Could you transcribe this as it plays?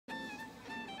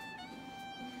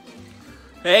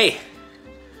Hey,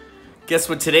 guess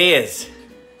what today is?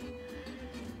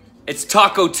 It's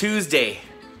Taco Tuesday.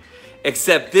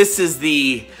 Except this is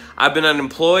the I've been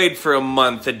unemployed for a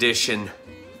month edition.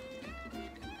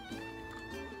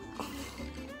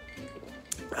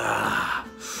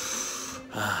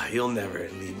 You'll never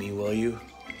leave me, will you?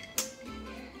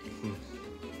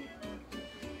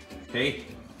 Hey,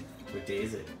 what day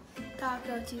is it?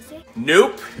 Taco Tuesday?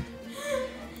 Nope.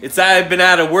 It's I've been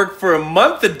out of work for a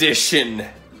month edition.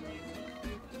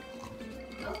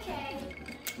 Okay.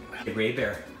 Hey, Ray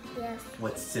Bear. Yes.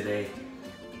 What's today?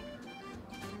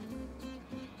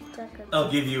 Taco.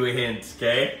 I'll give you a hint,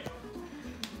 okay?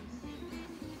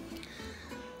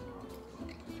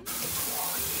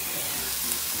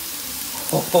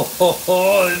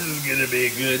 Oh, this is gonna be a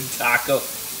good taco.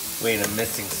 Wait, I'm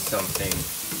missing something.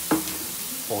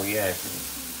 Oh yeah.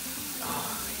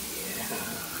 Oh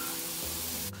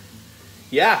yeah.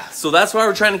 Yeah, so that's why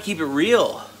we're trying to keep it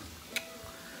real.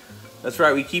 That's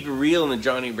right, we keep it real in the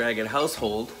Johnny Ragged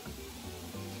household.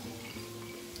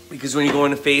 Because when you go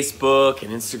into Facebook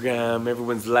and Instagram,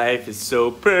 everyone's life is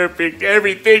so perfect.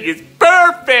 Everything is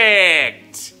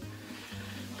perfect.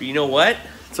 But you know what?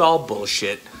 It's all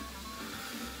bullshit.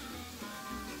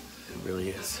 It really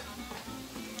is.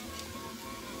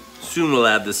 Soon we'll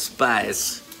add the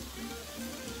spice.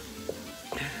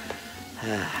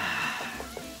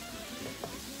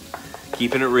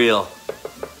 Keeping it real.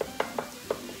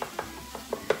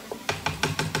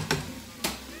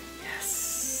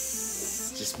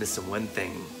 Yes. Just missing one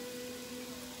thing.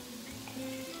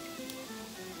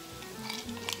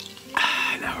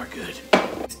 Now we're good.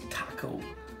 Taco.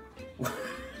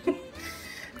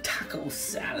 Taco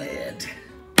salad.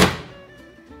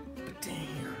 But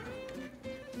damn.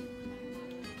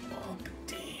 Oh, but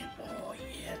damn. Oh,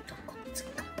 yeah.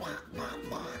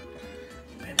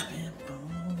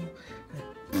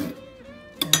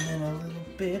 And then a little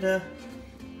bit of.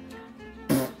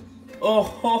 Oh,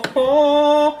 ho,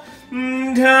 ho.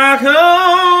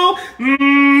 Taco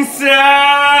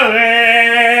salad.